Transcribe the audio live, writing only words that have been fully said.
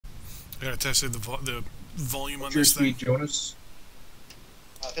I gotta test the volume on What's your this thing. speed, Jonas?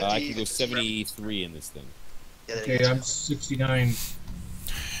 I can go 73 in this thing. Okay, I'm 69.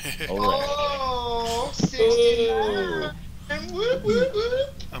 Alright. Oh, 69. Whoop, whoop, whoop.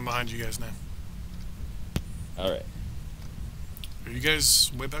 I'm behind you guys now. Alright. Are you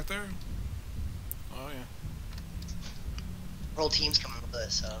guys way back there? Oh yeah. Whole team's coming with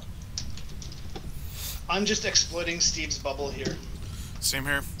us, so. I'm just exploiting Steve's bubble here. Same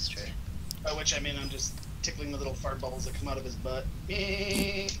here. That's true. By which I mean I'm just tickling the little fart bubbles that come out of his butt.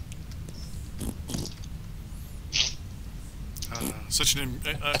 Such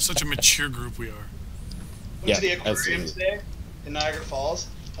a mature group we are. Went to the Yeah, aquarium absolutely. today in Niagara Falls,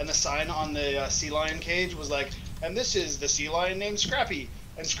 and the sign on the sea lion cage was like, and this is the sea lion named Scrappy,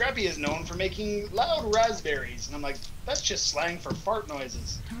 and Scrappy is known for making loud raspberries. And I'm like, that's just slang for fart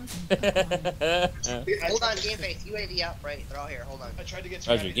noises. Hold on, game face. UAV up, right? They're all here. Hold on. I tried to get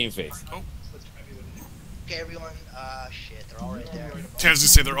Roger, Scrappy. game face. Oh. But Scrappy wouldn't. Okay, everyone. Shit, they're all right there. I was gonna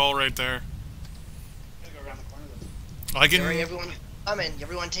say they're all right there. Gotta go around the corner though. I Get ready, can. everyone. Come in.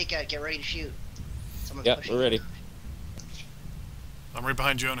 Everyone, get ready to shoot. Someone's Yep, pushing. we're ready. I'm right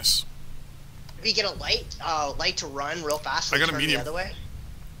behind Jonas. If you get a light to run real fast, so I got a turn medium. the other way.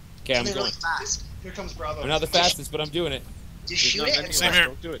 Okay, I'm Something going. really fast. Here comes Bravo. I'm not the fastest, but I'm doing it. Just shoot it. And Same run. here.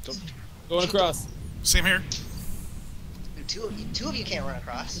 Don't do it. Don't. Going across. Same here. Two of you can't run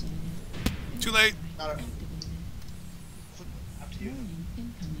across. Too late. Not a, Up to you.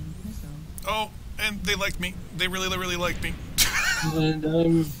 Oh, and they liked me. They really liked me. And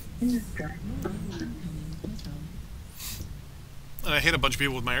And I hit a bunch of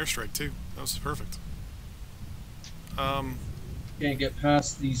people with my airstrike too. That was perfect. can't get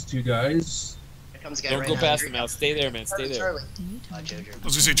past these two guys. here comes a guy Don't right go now. past them, Al. Stay there, man. Stay there. Charlie. Jojo. I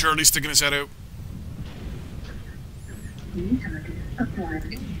was gonna say Charlie's sticking his head out.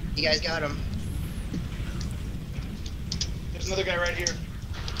 You guys got him. There's another guy right here.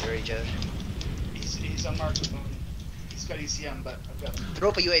 You ready, Joe? He's unmarked with him. He's got ECM, but I've got him. Throw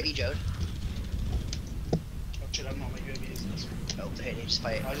up a UAV, Joe. Oh shit, I don't know what my UAV is. Oh, hey, you just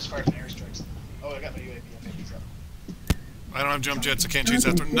fight. I just fired an airstrike. Oh, I got my UAV. I think he's up. I don't have jump jets. I can't chase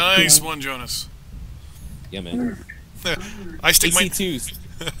after. Nice one, Jonas. Yeah, man. I stick my AC2s.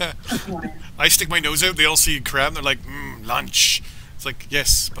 I stick my nose out. They all see crab. And they're like, lunch. It's like,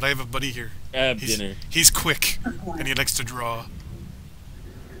 yes, but I have a buddy here. Crab dinner. He's quick, and he likes to draw.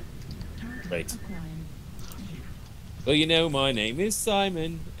 Right. Well, you know, my name is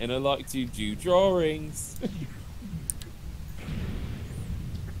Simon, and I like to do drawings.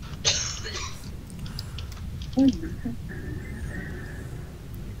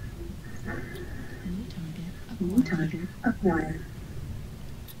 New target acquired.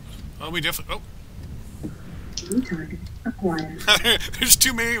 Oh, we definitely. Oh, New target acquired. there's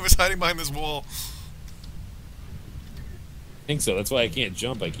too many of us hiding behind this wall. I think so. That's why I can't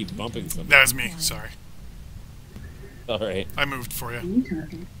jump. I keep bumping something. That was me. Sorry, All right. I moved for you. New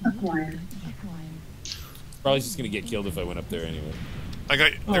target acquired. Probably just gonna get killed if I went up there anyway. I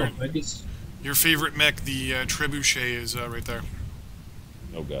got Oh, I guess. your favorite mech, the Trebuchet, is right there.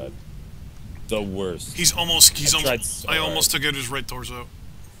 Oh god. The worst. He's almost. I tried so I almost hard. took out his right torso.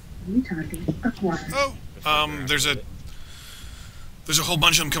 New target acquired. Oh, there's a whole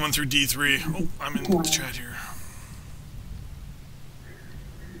bunch of them coming through D3. Oh, I'm in the chat here.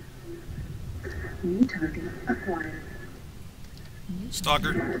 New target acquired.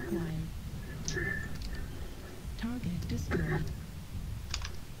 Stalker. Target destroyed.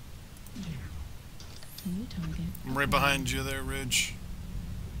 New target. I'm right behind you there, Ridge.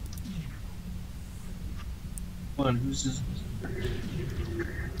 Come on, who's this?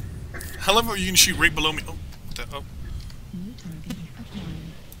 I love how you can shoot right below me. Oh, what the, oh. New target acquired.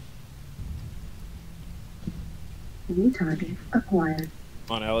 New target acquired.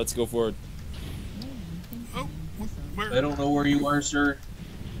 Come on, Al. Let's go forward. Oh, where? I don't know where you are, sir.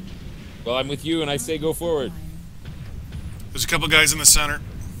 Well, I'm with you, and I say go forward. There's a couple guys in the center.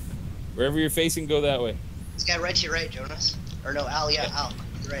 Wherever you're facing, go that way. This guy right to your right, Jonas. Or no, Al, yeah, Al.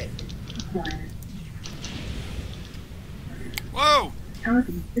 Right. Acquired. Whoa!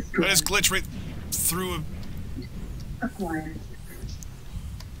 Target I destroyed. just glitched right through a. Acquired.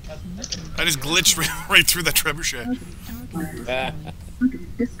 I just glitched right through that trebuchet. Acquired. Ah,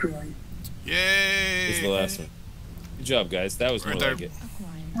 Target destroyed. this is the Yay! last one. Good job, guys. That was Right more there. like it.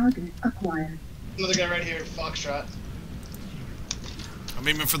 Acquired. Target acquired. Another guy right here, Foxtrot. I'm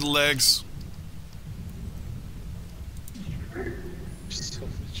aiming for the legs. So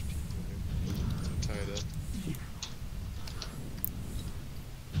much people here. Tied up.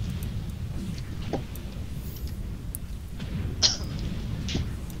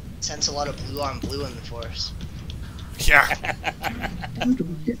 Sense a lot of blue on blue in the force. Yeah. Total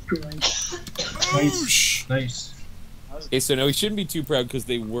destroyed. Boosh. Nice. Okay, so no, we shouldn't be too proud because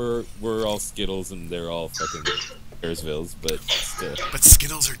they were all Skittles and they're all fucking Bearsvilles, but still. But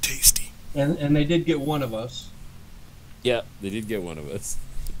Skittles are tasty. And they did get one of us. Yeah, they did get one of us.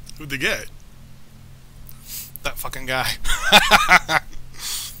 Who'd they get? That fucking guy.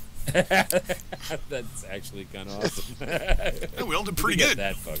 That's actually kind of awesome. Yeah, we all did pretty We got good.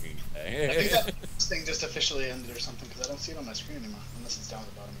 That fucking I guy. think that this thing just officially ended or something because I don't see it on my screen anymore. Unless it's down at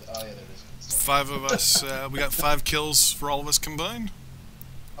the bottom. Oh yeah, there it is. 5 of us. We got 5 kills for all of us combined.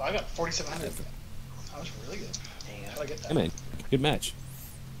 Oh, I got 4,700. That was really good. There you How go. did I get that? Hey man, good match.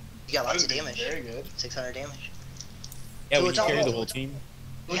 You got That lots was of damage. very good. 600 damage. Yeah, So we it's all carry the rolled. whole team.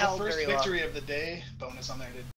 It was Held the first very well. victory of the day. Bonus on there, dude.